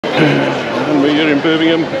And we're here in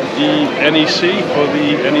Birmingham, the NEC, for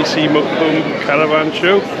the NEC Motorhome Caravan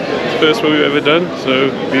show. It's the first one we've ever done, so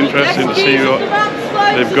it'll be interesting to see what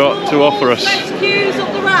they've got to offer us. Next queues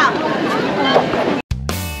up the ramp.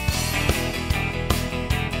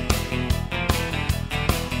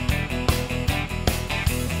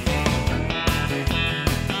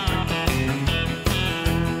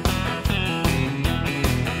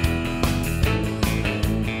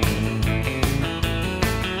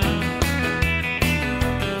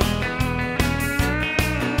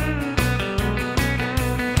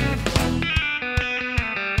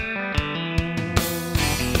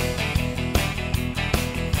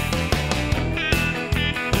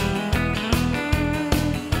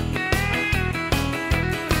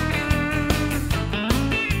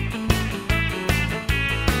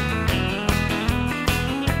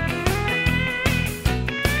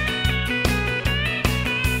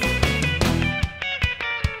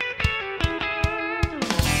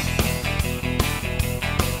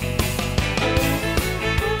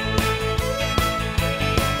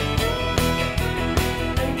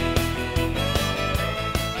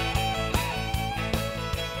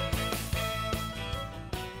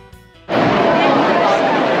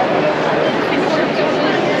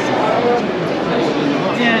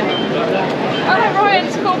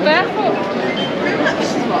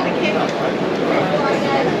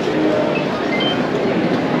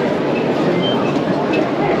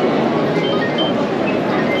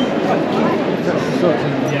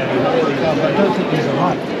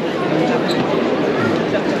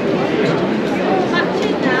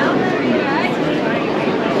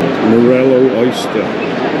 Morello oyster.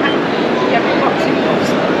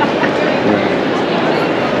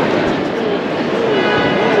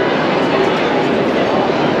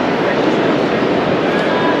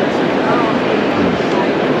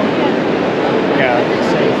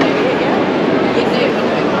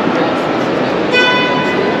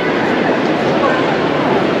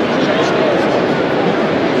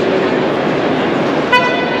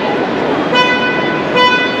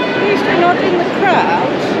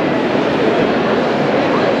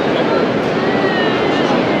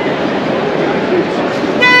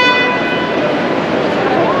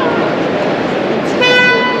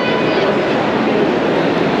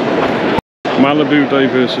 Malibu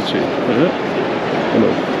diversity. Hello.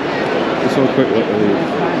 Let's have a quick look at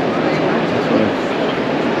these.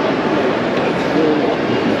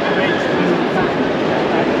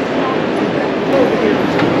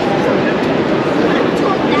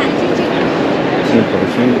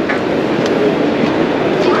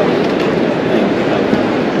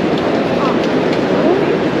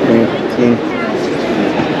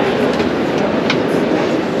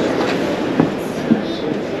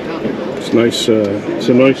 That's nice. It's nice. It's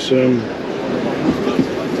a nice.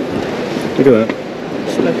 Look at that.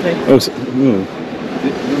 Oh,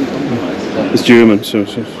 it's German, so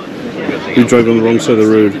we drive on the wrong side of the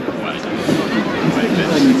road.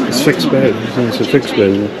 It's fixed bed. It's a fixed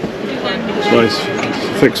bed. It's nice. It's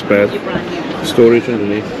a fixed bed. Storage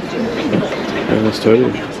underneath. Yeah, that's tidy.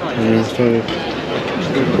 Yeah, that's tidy.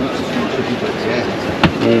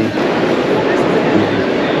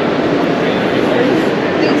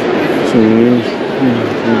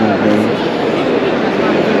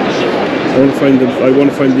 I want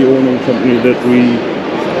to find the owner company that we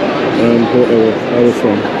bought our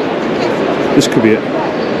from. This could be it.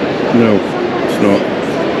 No, it's not.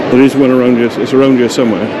 There is one around here. It's around here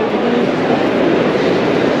somewhere.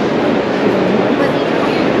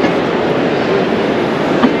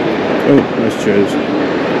 Oh, nice chairs.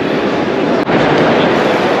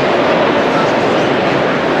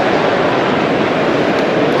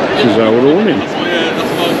 This is our awning.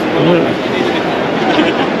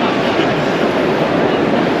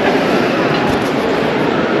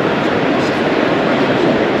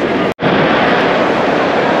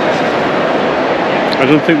 I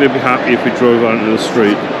don't think they'd be happy if we drove out into the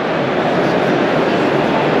street.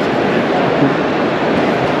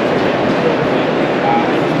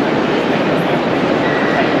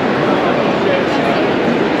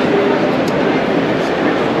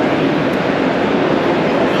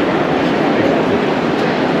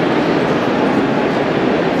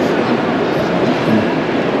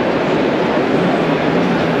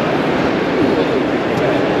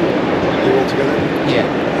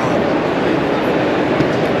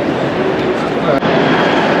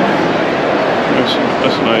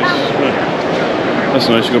 That's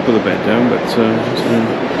nice, you can put the bed down, but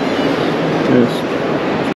yes.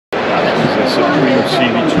 That's a Supreme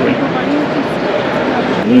CV20.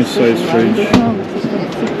 Nice size fridge.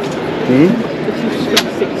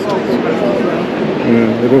 Yeah,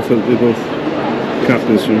 they're both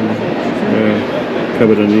captains from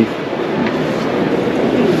cupboard underneath.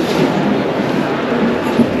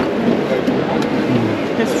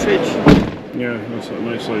 There's a fridge. Yeah, that's a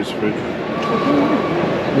nice size fridge.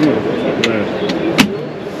 Oh, what's up there?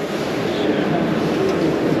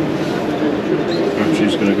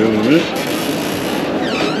 She's going to go in a minute.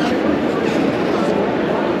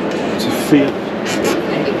 It's a Fiat.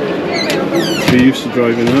 You're used to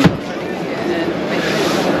driving that.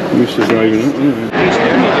 Used to driving that,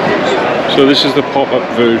 aren't you? So this is the pop-up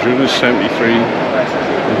version. It's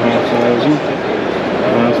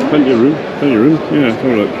 73,500. There's plenty of room. Plenty of room. Yeah, have a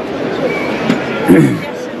look.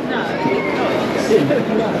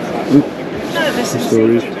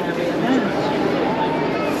 Storage.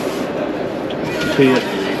 Fiat.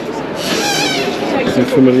 Are you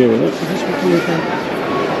familiar with that?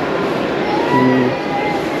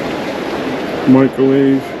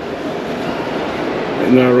 Microwave.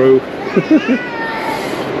 Narrow.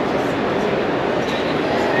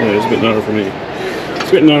 Yeah, it's a bit narrow for me. It's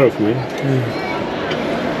a bit narrow for me.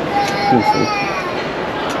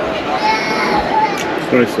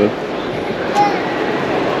 It's nice though.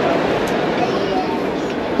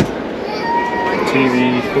 TV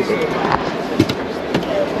hookup.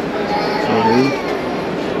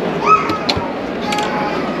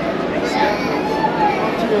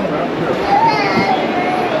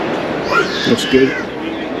 Looks good.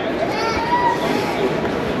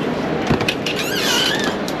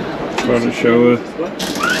 Private shower.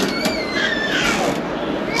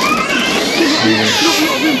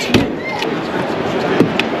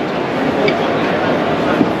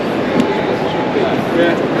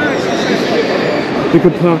 You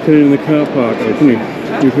could park it in the car park, couldn't you?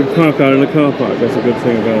 You could park out in the car park. That's a good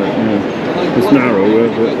thing about it. Yeah. It's narrow,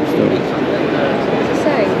 but still.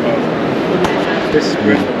 This is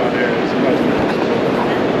great.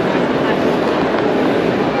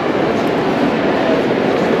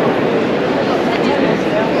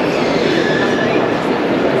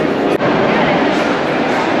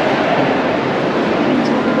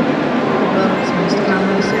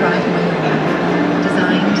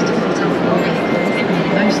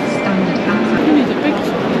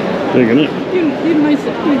 Big, isn't it? You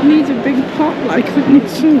need a big pot like that.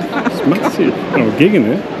 It's massive. Oh, a gig in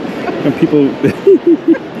it. And people,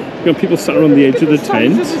 people sat around the edge of the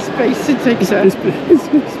tent. It's a space it takes up. It's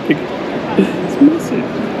big. It's massive.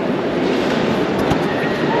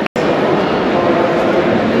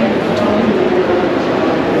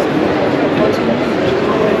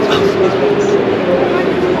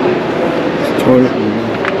 Toilet.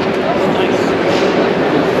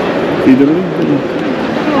 Feederly.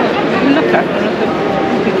 Look at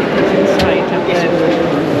inside.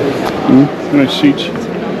 Nice seats.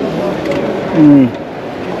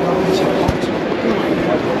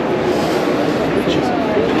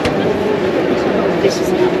 This is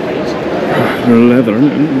an upgrade. They're leather,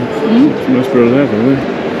 isn't it? It's a nice bit of leather, isn't it?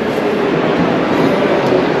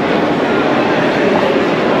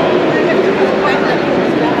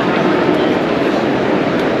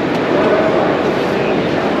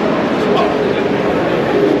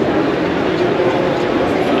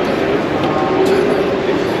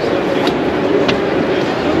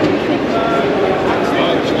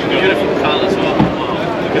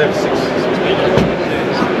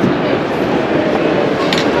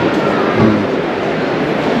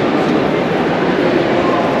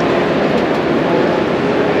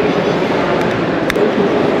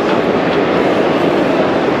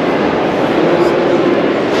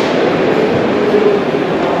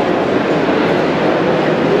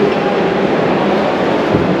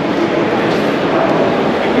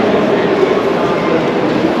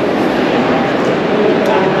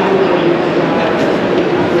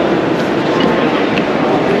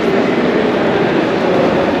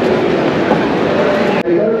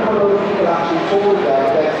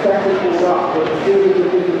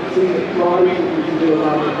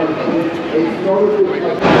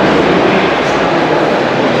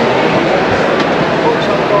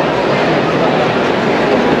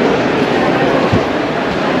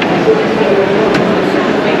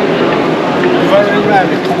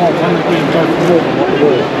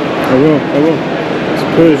 I will. It's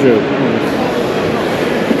Peugeot.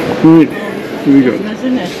 Right, here we go.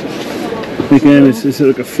 Again, it's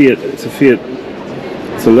like a Fiat. It's a Fiat.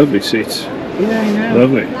 It's a lovely seat. Yeah, I know.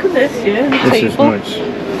 Lovely. Look at this, yeah. This is nice.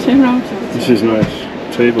 Turn around. This is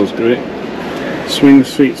nice. Table's great. Swing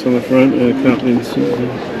seats on the front. Captain's. 2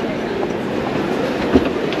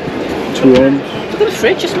 arms. Look at the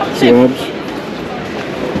fridge, it's massive. 2 arms.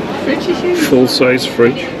 Fridge is huge. Full size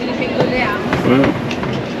fridge. Wow.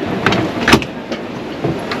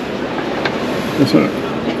 What's that?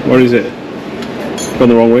 What is it? Gone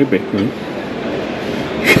the wrong way, Big.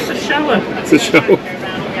 It's a shower. It's a shower.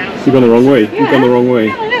 You've gone the wrong way. Yeah. You've gone the wrong way.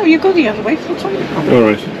 I know, you go the other way for the toilet. All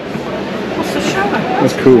right. What's the shower?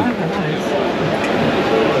 That's cool.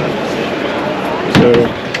 So,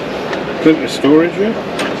 plenty of storage here.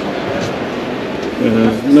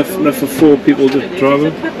 Enough for 4 people to drive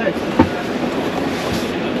it.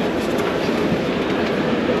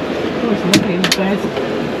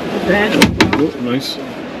 Oh, nice.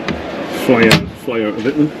 Fly out a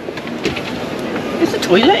bit then. There's a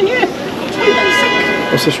toilet in here.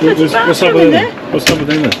 What's happening there? What's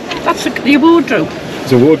happening there? That's the wardrobe.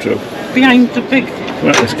 It's a wardrobe. Behind the big...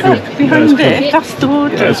 That is cool. Look, behind that there, cool. that's the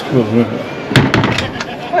wardrobe. That's cool.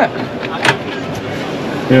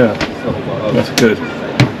 Yeah, that's good.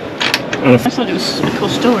 And I thought it was for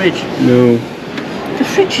storage. no, The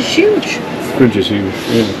fridge is huge. fridge is huge.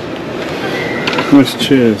 Yeah. Nice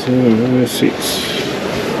chairs. Nice seats.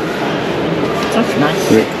 That's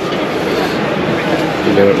nice. Yeah.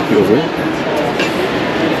 You get out the over there.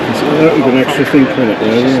 You can actually think on it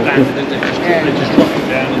there. Yeah.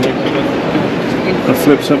 That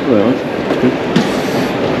flips up there.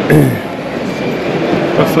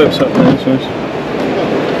 That flips up there, that's nice.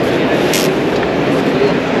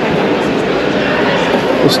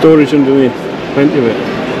 The storage underneath, plenty of it.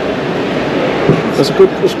 That's a good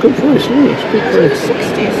price, isn't it? It's a good price.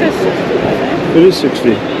 60, it says 60. It is 60.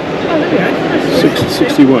 Oh, there we are.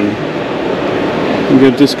 61. You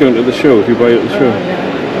get a discount at the show if you buy it at the show. Oh,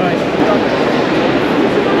 yeah. Right.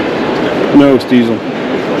 No, it's diesel.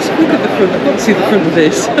 Let's look at the front. I can't see the front of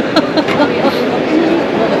this.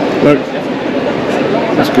 Look,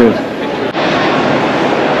 that's good.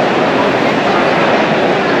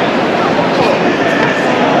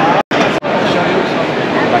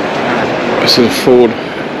 It's a Ford,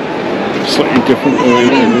 slightly different.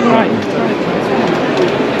 Right.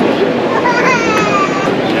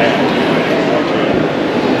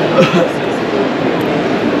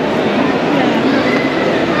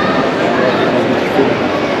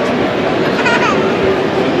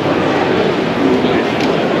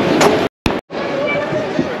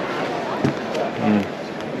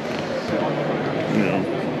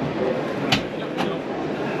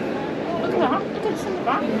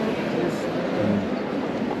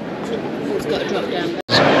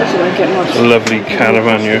 Lovely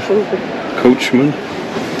Caravan here, coachman.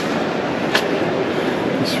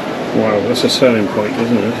 Wow, that's a selling point,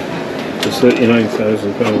 isn't it? It's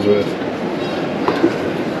 £39,000 worth.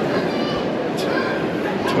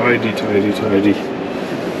 Tidy, tidy, tidy.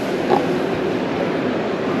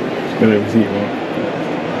 It's got everything you want.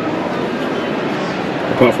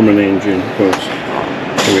 Apart from an engine, of course.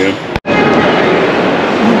 Here we are.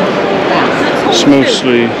 It's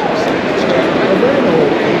mostly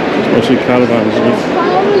caravans, isn't it?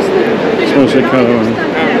 It's mostly caravan.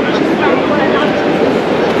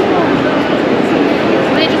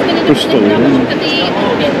 Bristol, isn't it?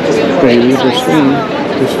 Bailey, Bristol.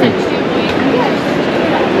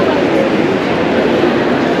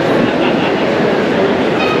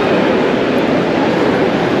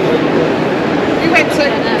 We went to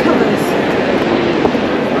Covers.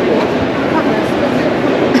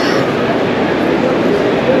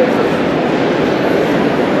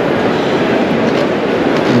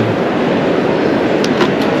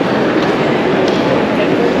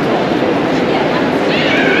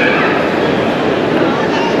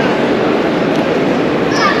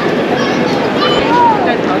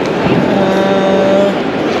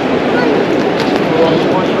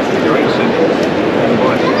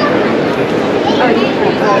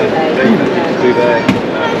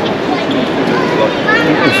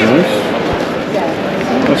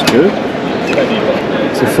 That's good.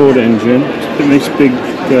 It's a Ford engine. It's a nice big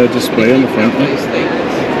display on the front.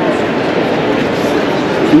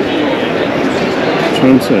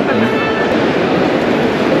 Transit.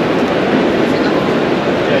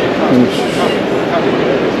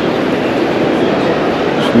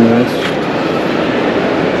 It's nice.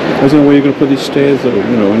 I don't know where you're going to put these stairs though,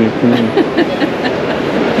 you know, when you come in.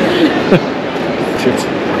 Shit.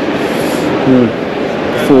 Yeah.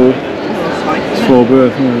 Four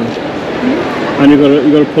berth, yeah. And you got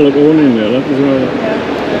to pull up one in there, look, as well.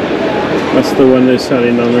 That's the one they're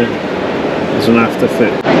selling on it as an after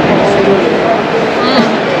fit.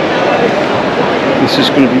 This is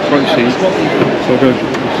going to be pricey. So good.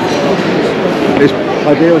 It's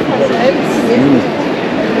ideal.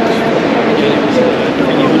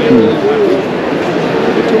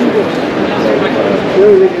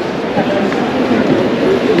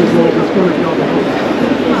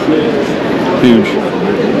 Huge.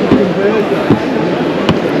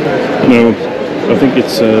 No, I think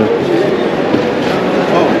it's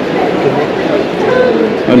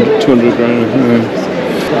 200 grand.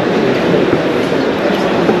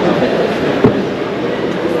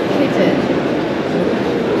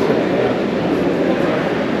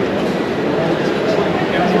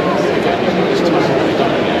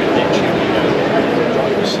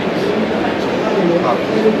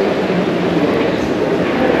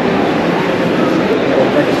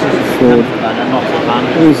 Ford.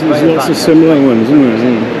 There's lots of similar ones, isn't there?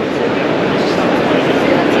 Yeah.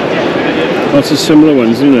 Lots of similar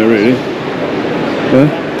ones, isn't there, really? Yeah?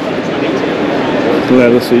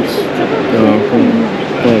 Leather seats. Oh,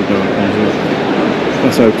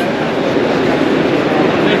 that's out.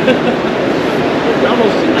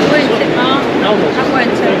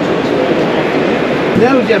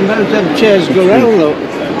 No, them chairs go round, look.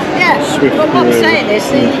 Yeah, Swift but what I'm saying is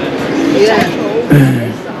the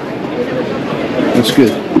That's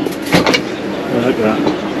good. I like that.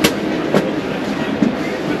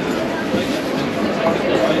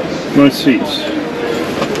 Nice seats.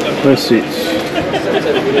 Nice seats.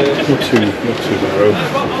 Not too narrow.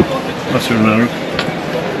 Not too narrow.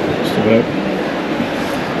 Just about.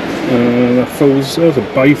 That folds. That's a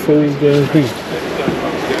bifold thing.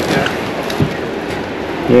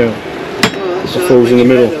 Yeah. It folds in the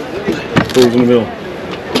middle. Folds in the middle.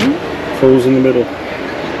 Folds in the middle.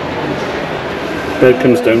 Bed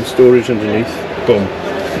comes down, storage underneath. Boom.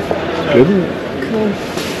 Good, isn't it? cool.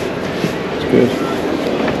 It's good.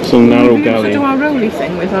 It's a narrow galley. Do our rolly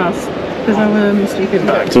thing with us because our sleeping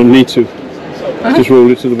bags. Don't need to. Just roll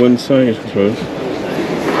it to the one side, I suppose.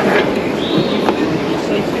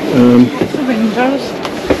 The windows.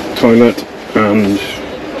 Toilet and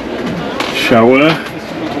shower.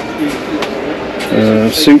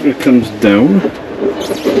 Sink that comes down.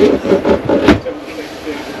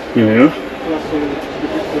 Yeah.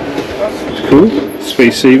 It's cool.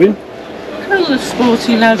 Space saving. Look at all the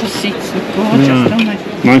sporty leather seats look gorgeous, don't they?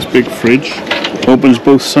 Nice big fridge. Opens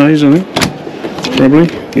both sides, I think. Probably.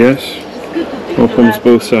 Yes. Opens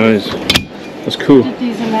both sides. That's cool.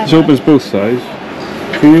 It opens both sides.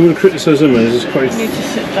 You know the criticism is it's quite. You need to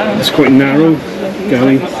sit down. It's quite narrow.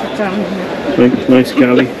 Galley. Sit down. Nice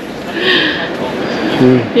galley.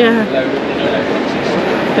 Yeah.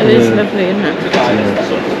 It is lovely, isn't it?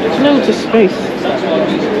 There's loads of space.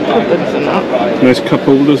 Cupboards and that. Nice cup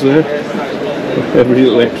holders there. Every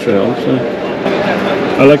little extra else.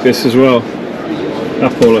 I like this as well.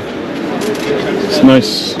 That Paula. It's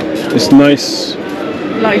nice. It's nice.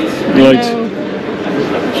 Light. Light.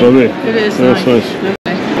 Lovely. It is That's nice. nice.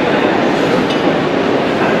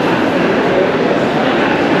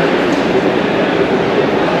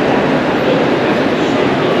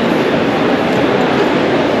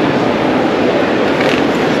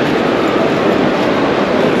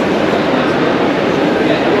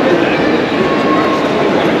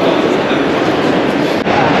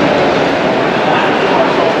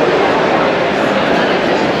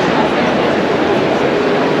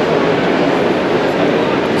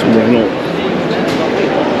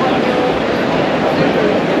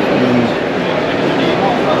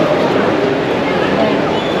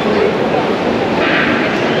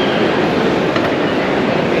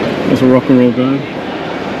 That's a rock and roll bed.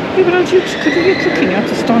 Yeah, but don't you, could you be cooking, you have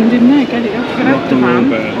to stand in there, get it, you have to get out the van.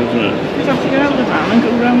 Bed, isn't it? You have to get out the van and go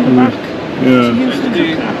round the back. Yeah. To use the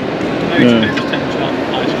cooker. Yeah.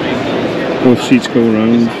 Both seats go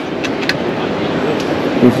round.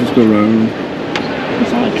 Both seats go round.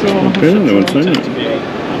 It's like a drawer. Okay, on the one side.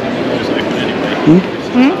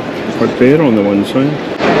 It's quite bare on the one side.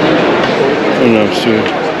 Oh no, it's too.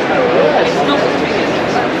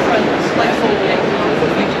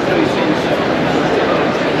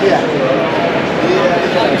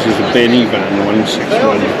 This is a Benny van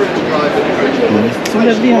 161. It's a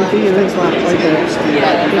lovely idea as that, like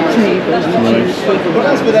the tables and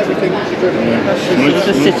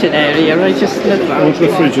the sitting area, I just love that. What's the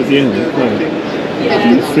fridge at the end? No.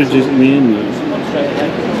 The fridge is at the end though.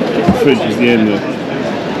 The fridge is the end though.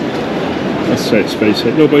 That's right, space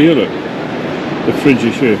head. No, but here look. The fridge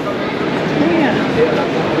is here. Oh yeah.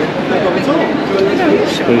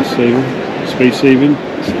 Space saving. Space saving.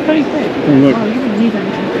 It's very big. Oh, look. Oh, you wouldn't need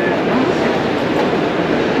anything bigger than that.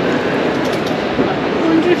 I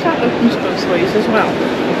wonder if that opens both ways as well.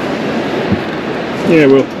 Yeah,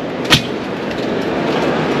 well.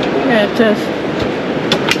 Yeah, it does.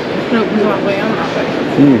 It opens that way and that way.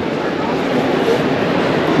 Yeah.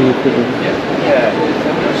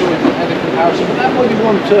 So we put any comparison, but that would be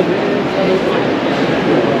one to.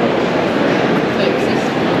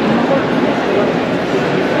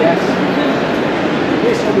 Yes.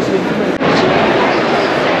 This obviously.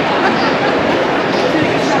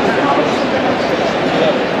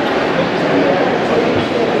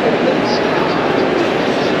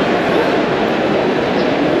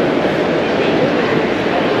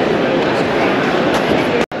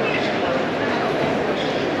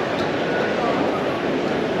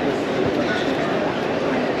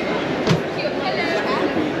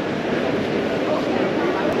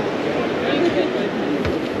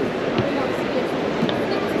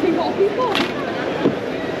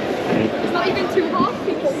 into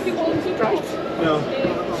half-piece. It wasn't right. No.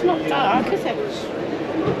 It's not dark, is it? I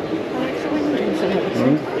like the windows and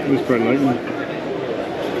everything. It was quite nice.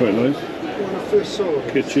 It's quite nice. When I first saw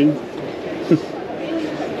it. Kitchen.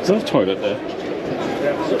 Is that a toilet there?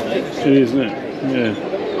 It is, isn't it? Yeah.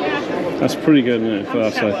 That's pretty good, isn't it, for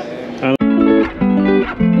that side?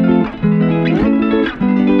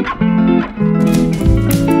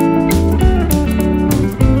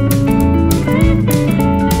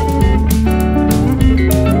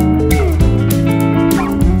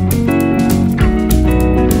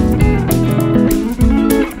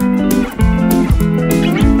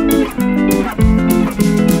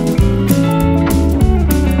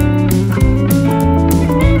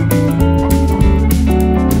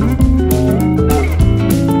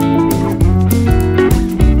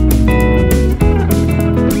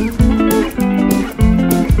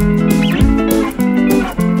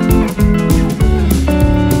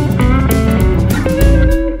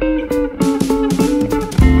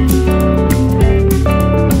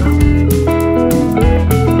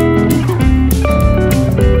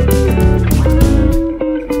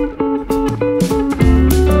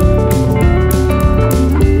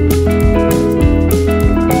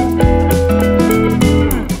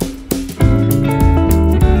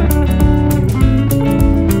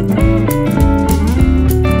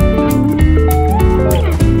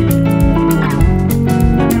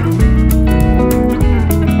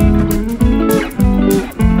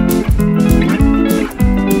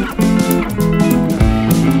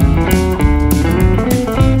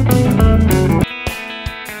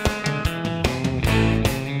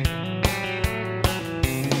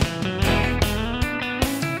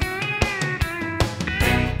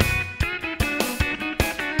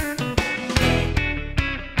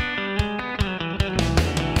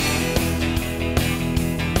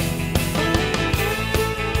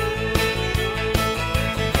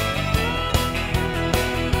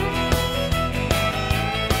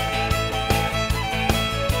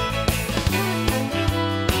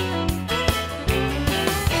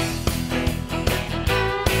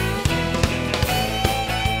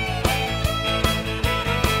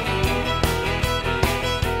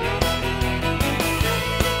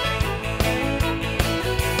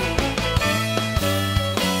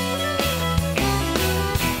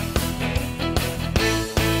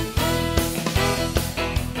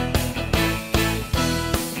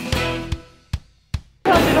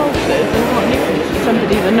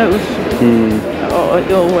 Knows or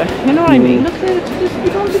your way. You know what I mean? Look at it, you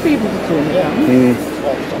don't want to be able to turn it down.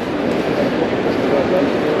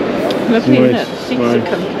 Lovely, isn't it? The seats are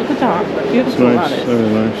comfy. Look at that. Beautiful, nice, that is. very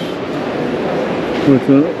nice. Look at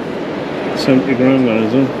that. 70 grand that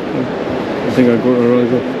is, I think I got it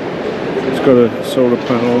right up. It's got a solar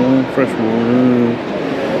panel, fresh water.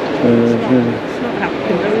 It's not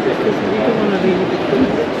happening though, is it? Because we don't want to leave it between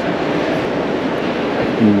it.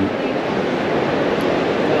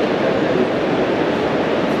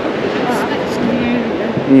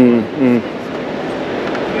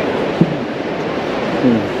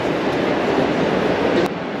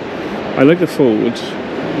 I like the Fords,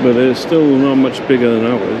 but they're still not much bigger than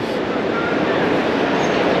ours.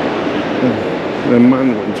 The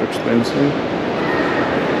man ones are expensive.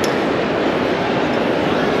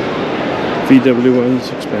 VW ones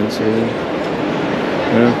expensive.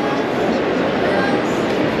 Yeah.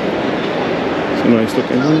 It's a nice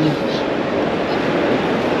looking one.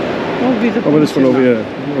 What would be the What about this one over here?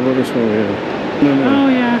 What about this one over here? No. Oh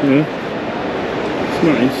yeah. Yeah. It's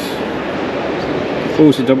nice. Oh,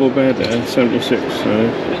 it's a double bed there, 76.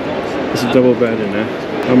 There's a double bed in there.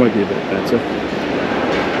 That might be a bit better.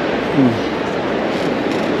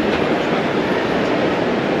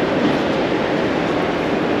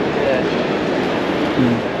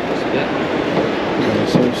 Yeah,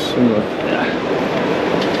 so similar.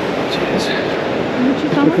 Cheers.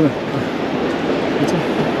 Look at that.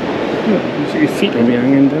 Look, your feet will be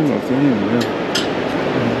hanging down off the end now.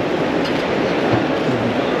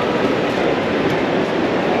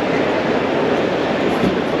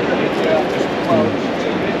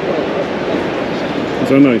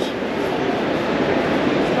 So nice.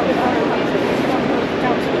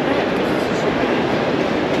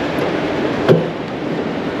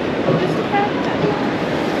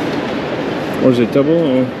 Or is it double,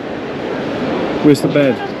 or where's the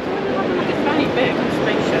bed? It's very big and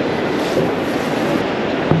spacious.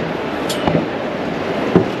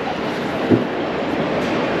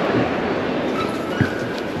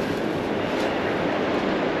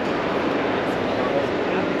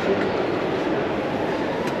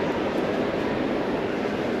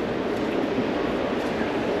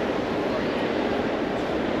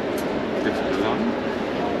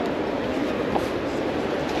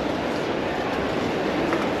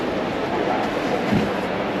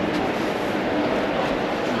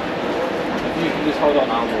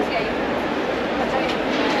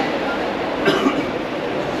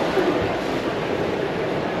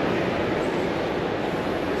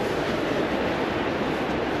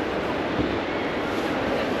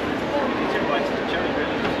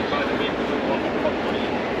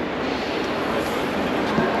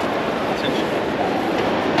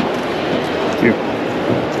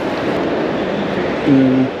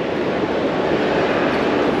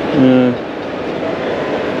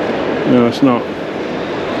 No, it's not.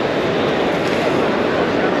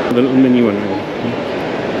 The little mini one.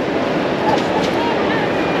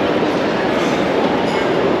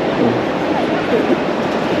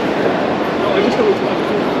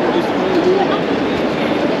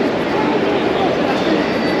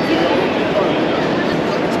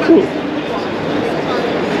 It's cool.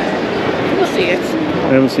 We'll see it. I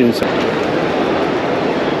haven't seen it.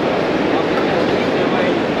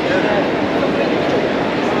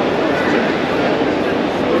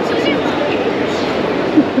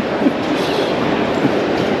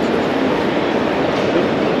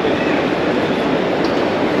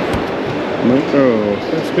 Oh,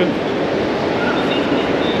 that's good.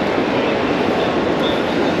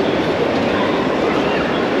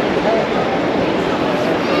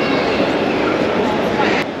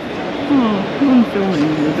 Oh, I'm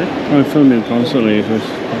filming with it. I'm filming constantly.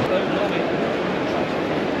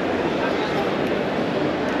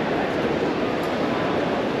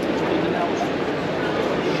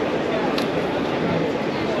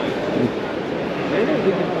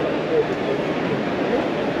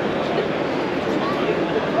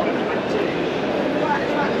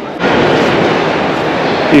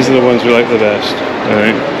 These are the ones we like the best.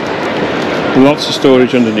 Alright. Lots of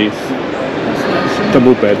storage underneath.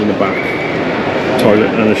 Double bed in the back. Toilet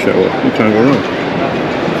and a shower. You can't go wrong.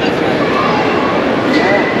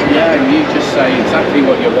 Yeah, and you just say exactly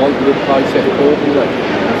what you want, we'll price it accordingly.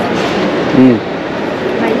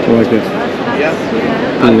 I like it. Yeah.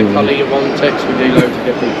 And the colour you want, text, we do loads of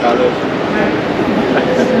different colours.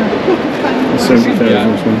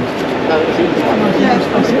 70,000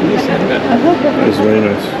 That's very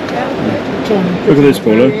nice. Look at this,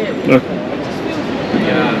 Paula. Look.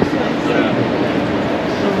 Yeah.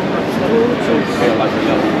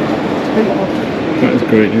 That is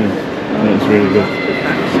great, yeah. That's really good.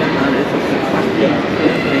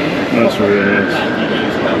 That's really nice.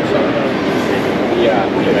 Yeah,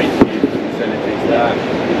 facilities there.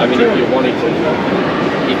 I mean, if you wanted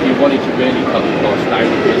to really cut the cost down,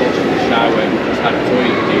 if you lost the shower and just had a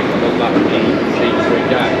toilet in, then that would be cheaper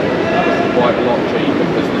again. Quite a lot cheaper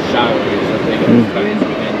because the shower is a big expense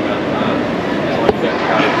within that. So I get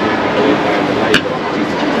carried down the labour.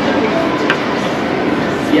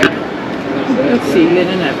 Yeah. The ceiling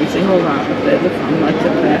and everything, all that up there, the fan light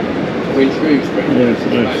up there. We're in Shrewsbury. Yeah, it's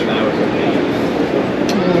nice. About an hour from here.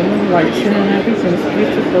 Lighting and everything's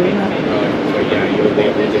beautiful, isn't it? Right, so yeah, you'll be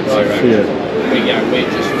able to direct. Yeah. But yeah, we're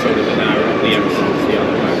just sort of an hour at the entrance the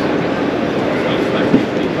other way.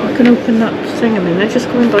 I can open that thing a minute, just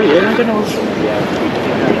going by here, I don't know.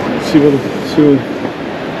 See what. The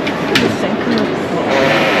sink.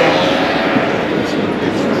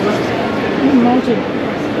 Imagine.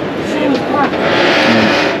 So black.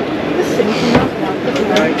 The sink and that.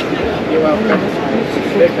 Right, you're welcome.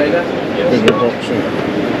 Okay then? Bigger boxing.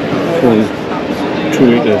 2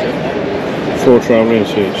 litre. 4 travelling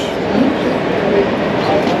seats.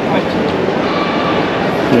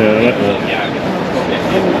 Yeah, I like that.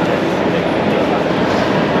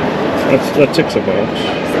 That ticks a box.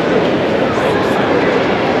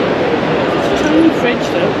 Tiny fridge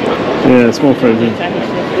though. Yeah, small fridge.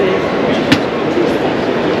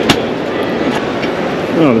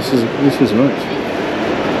 Oh, this is nice.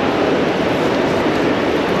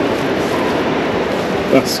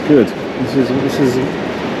 That's good. This is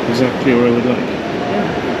exactly what I would like.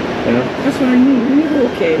 Yeah. That's what I mean. When you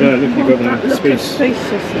walk in, Yeah, look, you've got that look space. of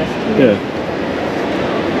spaciousness. Yeah.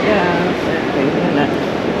 Yeah, that's it, really, isn't it?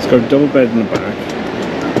 It's got a double bed in the back.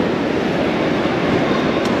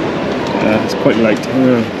 It's quite light.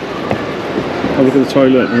 Yeah. Have a look at the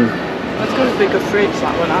toilet. It's got a bigger fridge,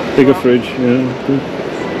 that one. Has Bigger well. fridge. Yeah.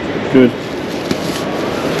 Good.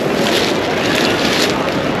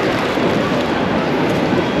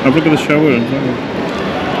 Have a look at the shower.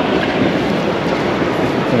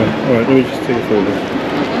 Alright, let me just take a photo.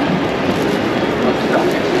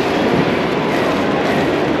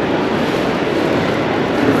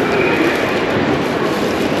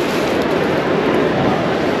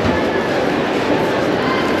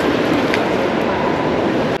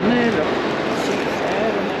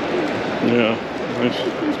 Yeah, nice.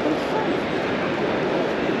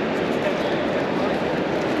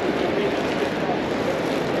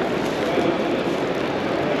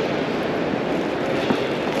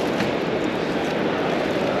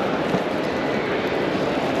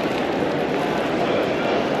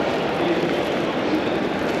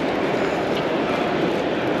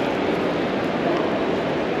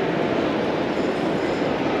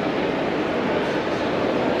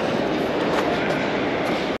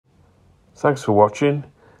 Thanks for watching.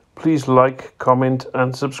 Please like, comment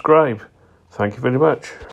and subscribe. Thank you very much.